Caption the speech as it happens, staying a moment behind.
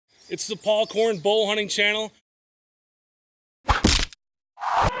It's the Paul Korn Bow Hunting Channel.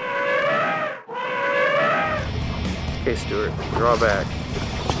 Okay, Stewart, draw back.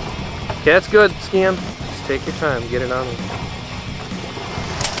 Okay, that's good, Scan. Just take your time, get it on there.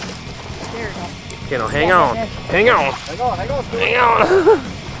 There we go. Okay, now hang on. Hang on. Hang on, hang on, Stewart. Hang on.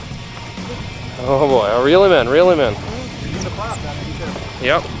 Oh boy, I'll reel him in, reel him in.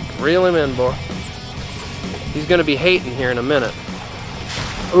 Yep, reel him in, boy. He's gonna be hating here in a minute.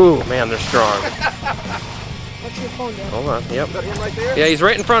 Ooh, man, they're strong. What's your phone, Dad? Hold on, yep. Is that him right there? Yeah, he's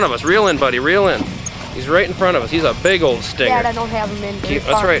right in front of us. Reel in, buddy, reel in. He's right in front of us. He's a big old stinger. Dad, I don't have him in.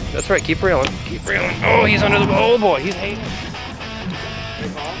 That's right, that's right. Keep reeling, keep reeling. Oh, he's under the, oh boy, he's hating.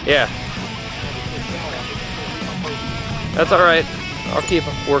 Yeah. That's all right. I'll keep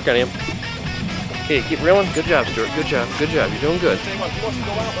working him. Okay, keep reeling. Good job, Stewart. Good job, good job. You're doing good.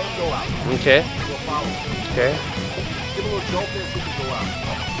 Okay. Okay. Give a little jolt there so you can go out.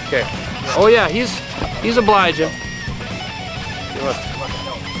 Okay. Oh yeah, he's obliging.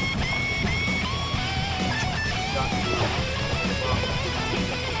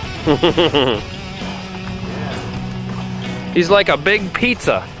 He's like a big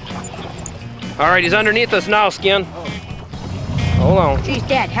pizza. All right, he's underneath us now, Skin. Hold on. Jeez,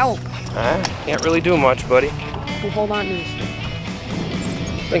 Dad, help. Can't really do much, buddy. Well, hold on to this.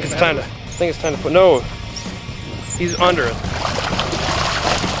 I think it's time to put. No, he's under it.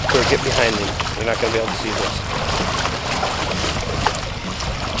 Here, get behind me. You're not gonna be able to see this.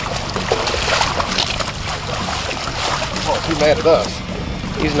 Oh, too mad at us.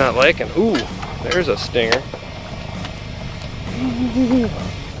 He's not liking. Ooh, there's a stinger.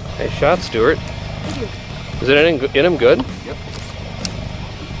 Nice shot, Stewart. Is it in him good? Yep.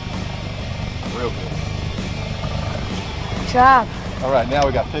 Real good. Good job. All right, now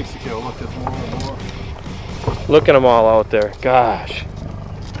we got pigs to kill. Look, there's more and more. Look at them all out there. Gosh,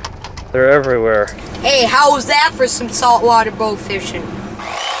 they're everywhere. Hey, how was that for some saltwater bow fishing?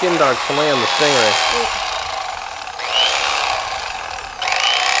 Skin dog slam the stingray.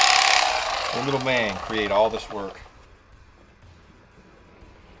 Your little man create all this work.